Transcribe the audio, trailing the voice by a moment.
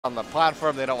on the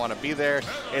platform. They don't want to be there.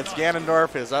 It's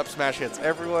Ganondorf. His up smash hits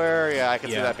everywhere. Yeah, I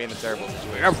can see that being a terrible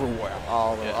situation. Everywhere.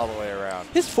 All the way around.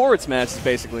 His forward smash is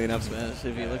basically an up smash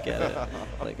if you look at it.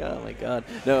 Like, oh my god.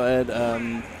 No,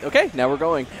 and, okay, now we're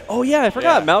going. Oh yeah, I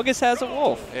forgot. Malgus has a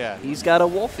wolf. Yeah. He's got a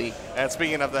wolfie. And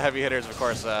speaking of the heavy hitters, of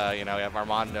course, you know, we have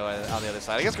Armando on the other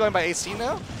side. I guess going by AC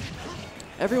now?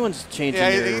 Everyone's changing.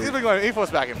 Yeah, he's been going. He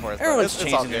flows back and forth. Everyone's it's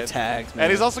changing all their good. tags, man.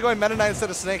 And he's also going Meta Knight instead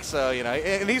of Snake, so you know,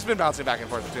 and he's been bouncing back and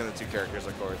forth between the two characters,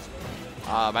 of course.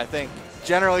 I think,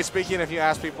 generally speaking, if you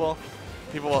ask people,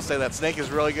 people will say that Snake is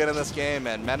really good in this game,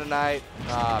 and Meta Knight,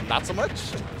 not so much.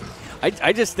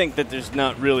 I just think that it's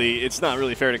not really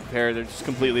fair to compare. They're just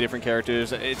completely different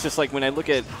characters. It's just like when I look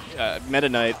at Meta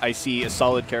Knight, I see a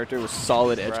solid character with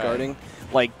solid edge guarding.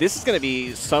 Like, this is going to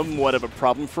be somewhat of a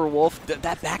problem for Wolf.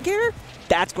 That back air,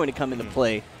 that's going to come into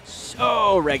play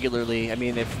so regularly. I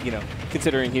mean, if, you know,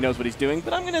 considering he knows what he's doing,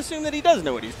 but I'm going to assume that he does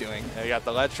know what he's doing. Yeah, you got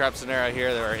the ledge trap scenario here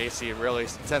where AC really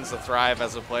tends to thrive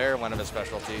as a player, one of his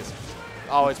specialties.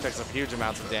 Always picks up huge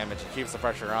amounts of damage and keeps the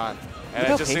pressure on. And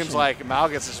it just seems like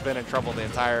Malgus has been in trouble the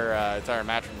entire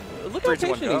match. Look how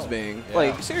patient he's being. Yeah.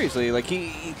 Like, seriously, like,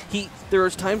 there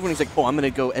was times when he's like, oh, I'm going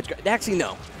to go edge guard. Actually,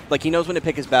 no. Like, he knows when to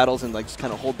pick his battles and, like, just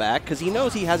kind of hold back because he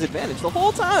knows he has advantage the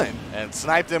whole time. And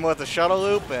sniped him with a shuttle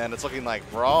loop, and it's looking like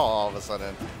Brawl all of a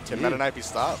sudden. Can Meta Knight be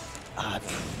stopped?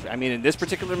 I mean, in this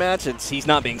particular match, he's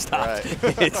not being stopped.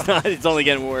 Right. It's only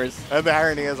getting worse. And the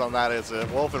irony is on that is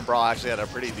Wolf and Brawl actually had a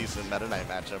pretty decent Meta Knight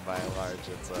matchup by and large.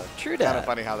 It's kind of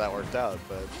funny how that worked out,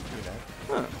 but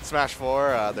you know. Smash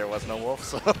 4, there was no Wolf,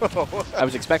 so. I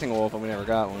was expecting a Wolf, and we never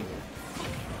got one.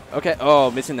 Okay.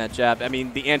 Oh, missing that jab. I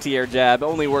mean, the anti-air jab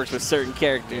only works with certain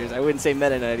characters. I wouldn't say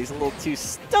Meta Knight. He's a little too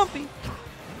stumpy.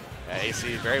 Yeah,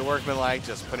 AC very workmanlike,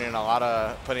 just putting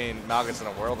Malgus in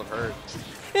a world of hurt.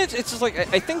 It's just like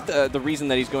I think the reason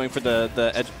that he's going for the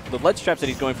ledge traps that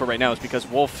he's going for right now is because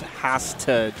Wolf has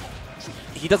to.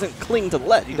 He doesn't cling to the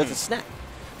ledge. He doesn't snap.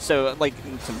 So like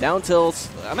some down tilts.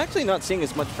 I'm actually not seeing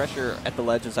as much pressure at the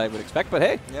ledge as I would expect. But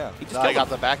hey, he just got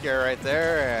the back air right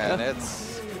there, and it's.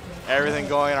 Everything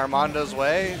going Armando's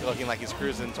way, looking like he's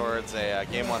cruising towards a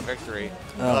Game 1 victory,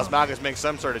 unless Malgus makes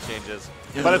some sort of changes.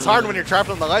 But it's hard when you're trapped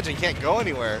on the ledge and can't go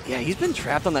anywhere. Yeah, he's been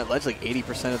trapped on that ledge like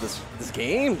 80% of this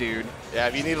game, dude. Yeah,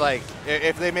 if you need like,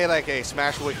 if they made like a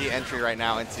Smash Wiki entry right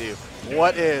now into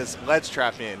what is ledge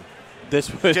trapping, this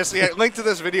would just link to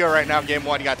this video right now. Game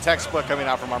 1, you got textbook coming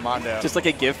out from Armando. Just like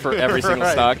a GIF for every single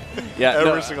stock. Yeah,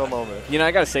 every single moment. You know,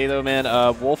 I gotta say though, man,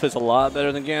 Wolf is a lot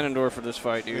better than Ganondorf for this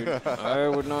fight, dude. I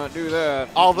would not do that.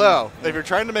 Although, if you're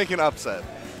trying to make an upset,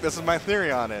 this is my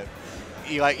theory on it.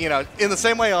 You know, in the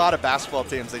same way a lot of basketball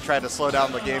teams, they try to slow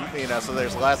down the game, you know, so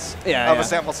there's less of a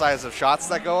sample size of shots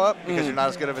that go up because you're not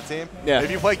as good of a team. Yeah. If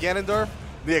you play Ganondorf,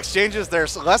 the exchanges,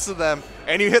 there's less of them,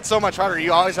 and you hit so much harder,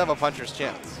 you always have a puncher's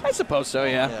chance. I suppose so,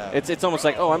 yeah. It's almost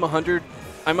like, oh, I'm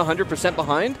 100%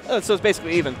 behind. Oh, so it's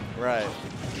basically even. Right.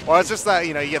 Well, it's just that,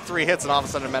 you know, you get 3 hits and all of a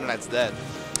sudden Meta Knight's dead.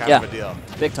 Kind of a deal.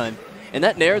 Big time. And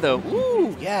that Nair, though,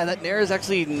 ooh, yeah, that Nair is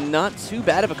actually not too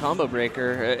bad of a combo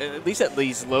breaker, at least at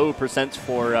these low percents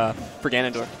for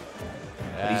Ganondorf.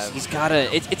 He's got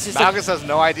to. It's just Malgus has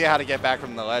no idea how to get back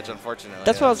from the ledge, unfortunately.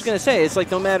 That's what I was going to say. It's like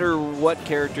no matter what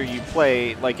character you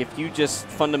play, like if you just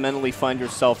fundamentally find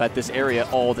yourself at this area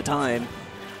all the time,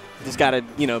 there's got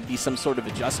to be some sort of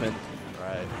adjustment.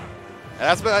 Right.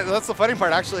 And that's the funny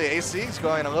part. Actually, AC's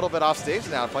going a little bit off stage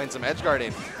now, playing some edge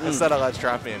guarding instead of ledge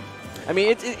trapping. I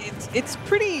mean, it's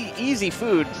pretty easy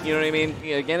food, you know what I mean?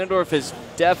 Yeah, Ganondorf is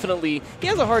definitely, he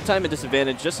has a hard time at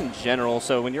disadvantage just in general,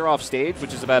 so when you're off stage,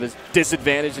 which is about as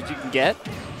disadvantaged as you can get,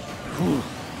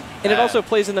 and it also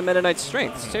plays into Meta Knight's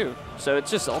strengths, too. So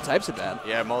it's just all types of bad.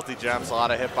 Yeah, multi-jumps, a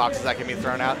lot of hitboxes that can be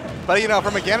thrown out. But, you know,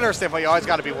 from a Ganondorf standpoint, you always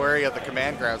got to be wary of the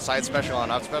command grab, side special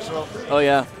and up special. Oh,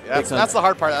 yeah. That's the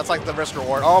hard part. That's like the risk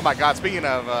reward. Oh, my God. Speaking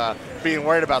of being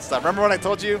worried about stuff, remember when I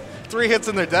told you 3 hits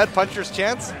and they're dead, puncher's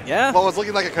chance? Yeah. What was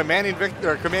looking like a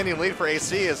commanding lead for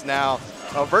AC is now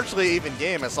a virtually even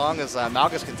game as long as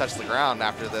Malgus can touch the ground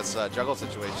after this juggle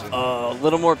situation. A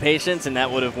little more patience, and that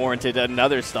would have warranted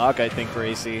another stock, I think, for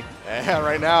AC. Yeah,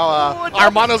 right now,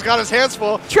 Armando's got his hands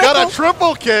full. Got a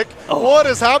triple kick. Oh. What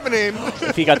is happening?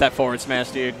 If he got that forward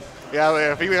smash, dude.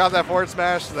 Yeah, if he got that forward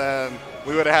smash, then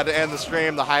we would have had to end the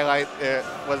stream. The highlight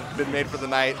would have been made for the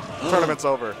night. Tournament's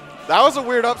over. That was a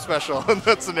weird up special in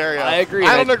that scenario. I agree.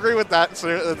 I don't agree with that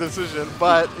decision,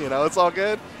 but, you know, it's all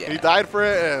good. Yeah. He died for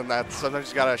it, and sometimes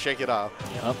you got to shake it off.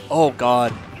 Yep. Oh,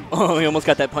 God. Oh, he almost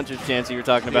got that puncher's chance you were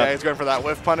talking about. Yeah, he's going for that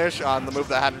whiff punish on the move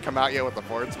that hadn't come out yet with the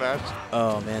forward smash.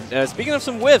 Oh, man. Speaking of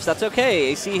some whiffs, that's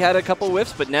okay. AC had a couple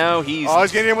whiffs, but now he's... Oh,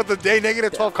 he's getting in with the day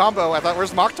 -12 combo. I thought,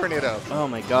 where's Mock Tornado? Oh,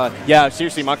 my God. Yeah,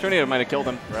 seriously, Mock Tornado might have killed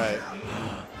him. Right.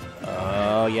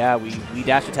 Oh, yeah, we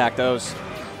dash attack those.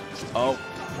 Oh.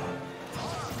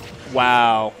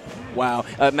 Wow. Wow.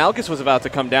 Malgus was about to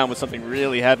come down with something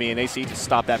really heavy, and AC just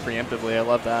stopped that preemptively. I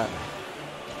love that.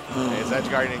 He's edge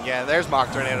guarding again. There's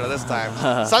Mock Tornado this time.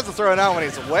 Decides to throw it out when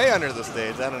he's way under the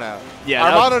stage. I don't know. Yeah,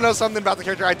 Armando knows something about the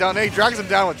character I don't know. He drags him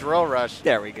down with Drill Rush.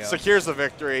 There we go. Secures the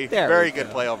victory. Very good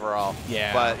play overall.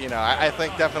 Yeah. But, you know, I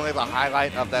think definitely the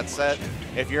highlight of that set,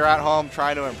 if you're at home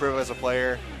trying to improve as a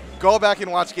player, go back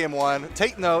and watch Game 1.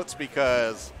 Take notes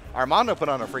because Armando put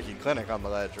on a freaking clinic on the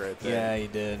ledge right there. Yeah, he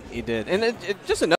did. He did. And just another